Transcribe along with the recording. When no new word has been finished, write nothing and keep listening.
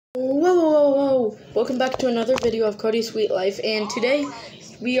welcome back to another video of Cody's Sweet Life, and today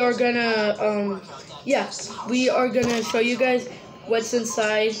we are gonna, we are gonna show you guys what's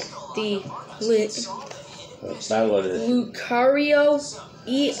inside the Lucario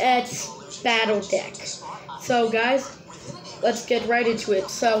EX battle deck. So guys, let's get right into it.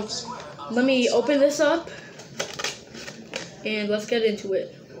 So, let me open this up, and let's get into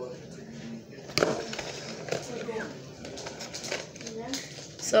it.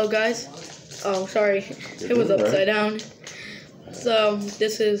 So guys, oh sorry, it was upside down. So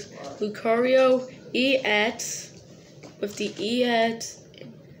this is Lucario EX with the EX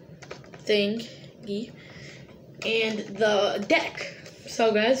thing and the deck.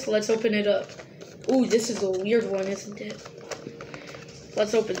 So guys, let's open it up. Ooh, this is a weird one, isn't it?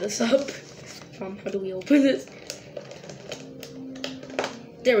 Let's open this up. How do we open this?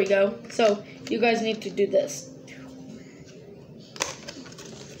 There we go. So you guys need to do this.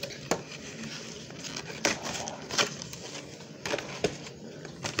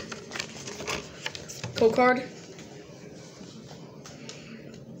 Code card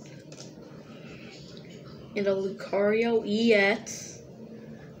and a Lucario EX.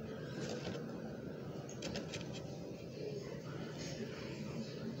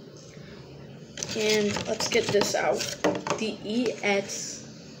 And let's get this out. The EX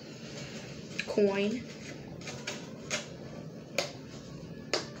coin.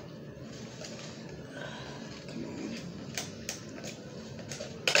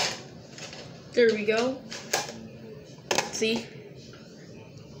 There we go. See?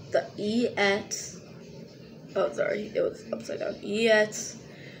 The EX. Oh, sorry. It was upside down. EX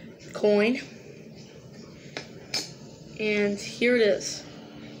coin. And here it is.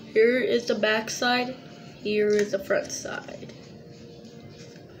 Here is the back side. Here is the front side.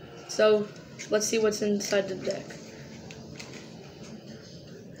 So, let's see what's inside the deck.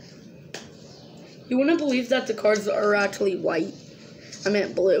 You wouldn't believe that the cards are actually white. I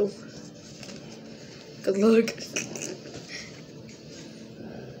meant blue. Good look.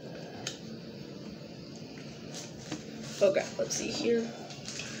 Okay, let's see here.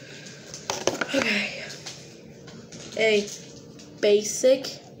 Okay. A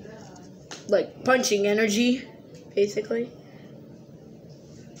basic, like punching energy, basically.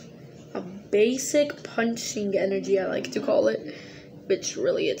 A basic punching energy, I like to call it, which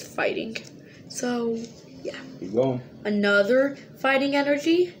really is fighting. So, yeah. Keep going. Another fighting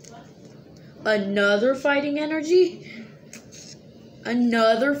energy. Another fighting energy.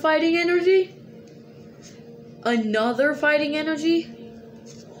 Another fighting energy. Another fighting energy.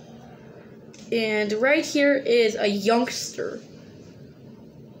 And right here is a youngster.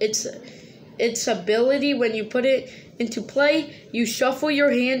 Its ability, when you put it into play, you shuffle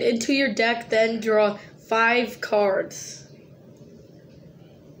your hand into your deck, then draw 5 cards.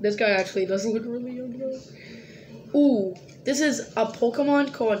 This guy actually does look really young though. Ooh, this is a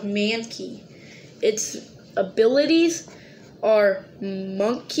Pokemon called Mankey. Its abilities are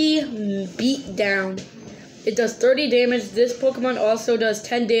Monkey Beatdown. It does 30 damage. This Pokemon also does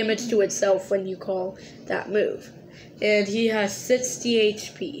 10 damage to itself when you call that move. And he has 60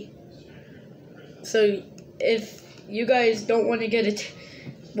 HP. So if you guys don't want to get it,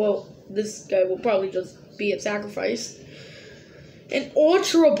 well, this guy will probably just be a sacrifice. An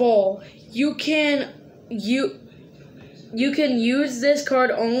Ultra Ball. You can use this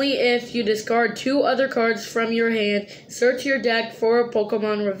card only if you discard 2 other cards from your hand, search your deck for a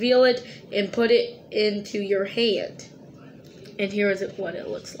Pokemon, reveal it, and put it into your hand. And here is what it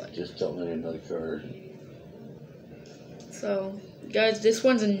looks like. Just don't let another card. So, guys, this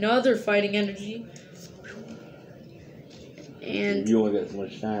one's another fighting energy. And you only got so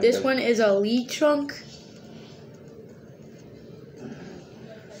much time. This one is a Lechonk.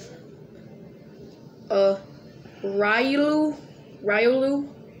 Riolu,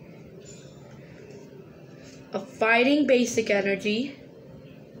 a fighting basic energy,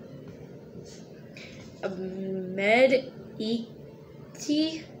 a Mediti,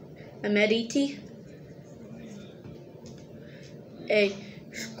 a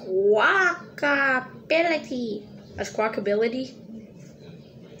Squawkability,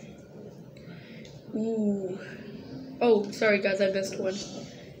 ooh, oh, sorry guys, I missed one,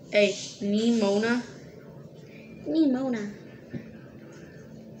 a Nemona,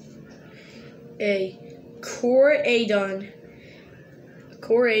 a Coraidon.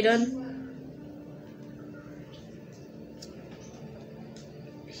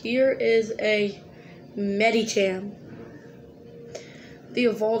 Here is a Medicham, the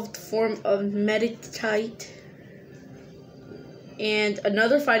evolved form of Meditite, and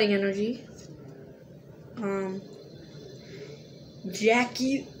another fighting energy.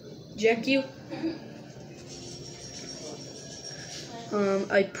 Jackie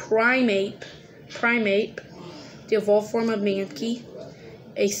A primate, the evolved form of Mankey,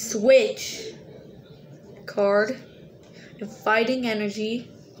 a switch card, a fighting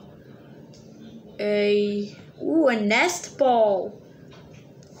energy, a nest ball,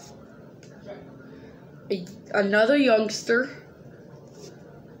 another youngster,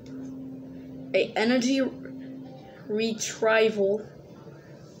 a energy retrieval,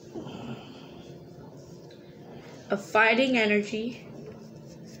 a fighting energy,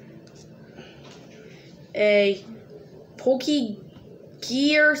 a Pokegear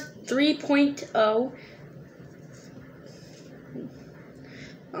 3.0,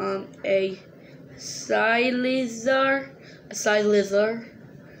 a Silezer,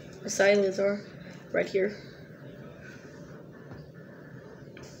 right here.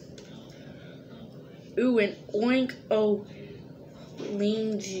 Ooh, an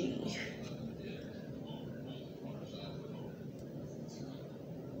Oink-O-Lingy.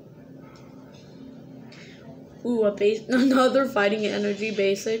 Ooh, another fighting energy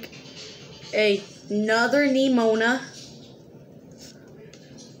basic. Another Nemona.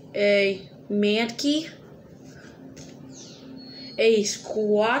 A Mankey. A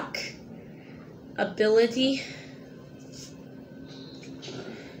Squawk ability.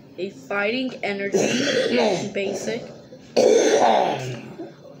 A fighting energy basic.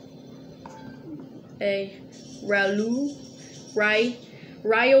 A Riolu.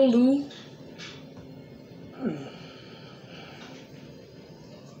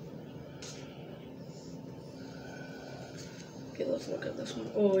 Okay, let's look at this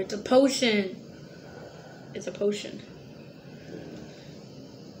one. Oh, it's a potion. It's a potion.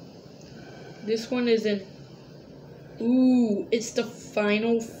 This one is an... Ooh, it's the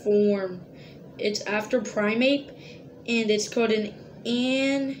final form. It's after Primate, and it's called an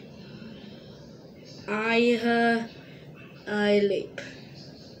Annihilape.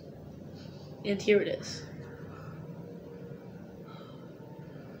 And here it is.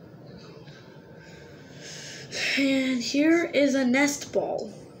 And here is a nest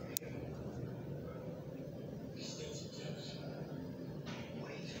ball.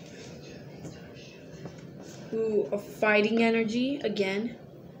 Ooh, a fighting energy again.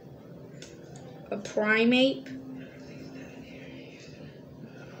 A primate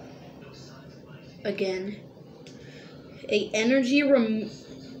again. A energy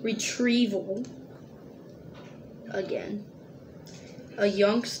retrieval again. A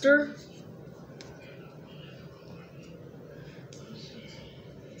youngster.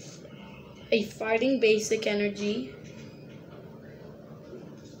 A fighting basic energy.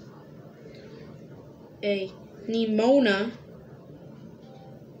 A Nemona.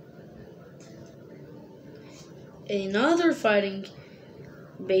 Another fighting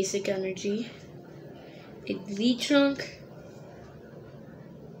basic energy. A Lechonk.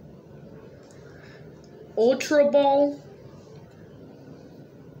 Ultra Ball.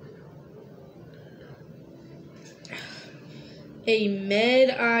 A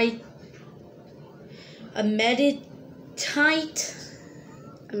Meditite.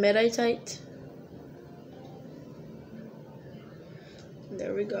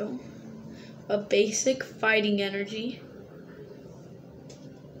 There we go. A basic fighting energy.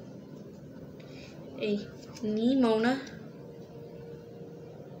 A Nemona.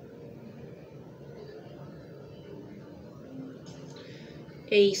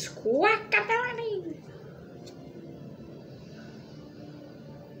 A Squawk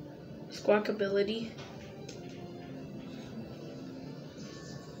ability.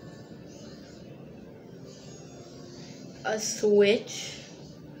 A switch.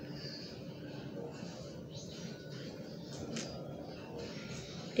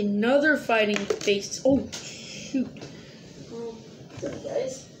 Another fighting base. Oh shoot! Sorry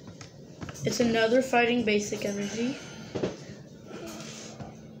guys. It's another fighting basic energy.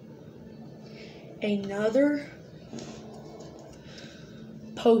 Another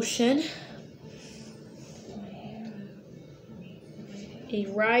potion. A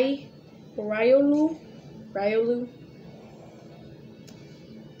Riolu.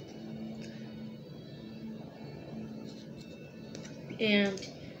 And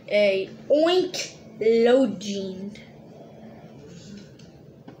a Oink-Logene.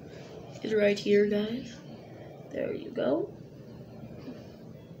 It's right here, guys. There you go.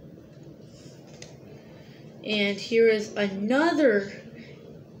 And here is another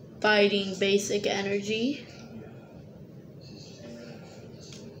fighting basic energy.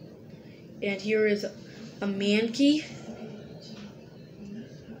 And here is a Mankey.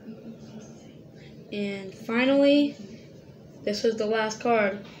 And finally, This is the last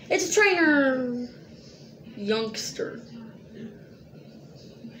card. It's a trainer. Youngster.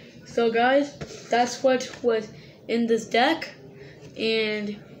 So guys, that's what was in this deck,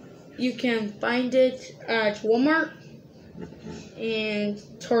 and you can find it at Walmart and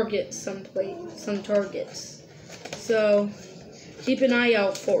Target some Targets. So keep an eye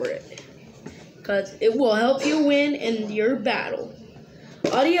out for it, because it will help you win in your battle.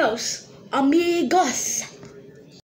 Adios, amigos.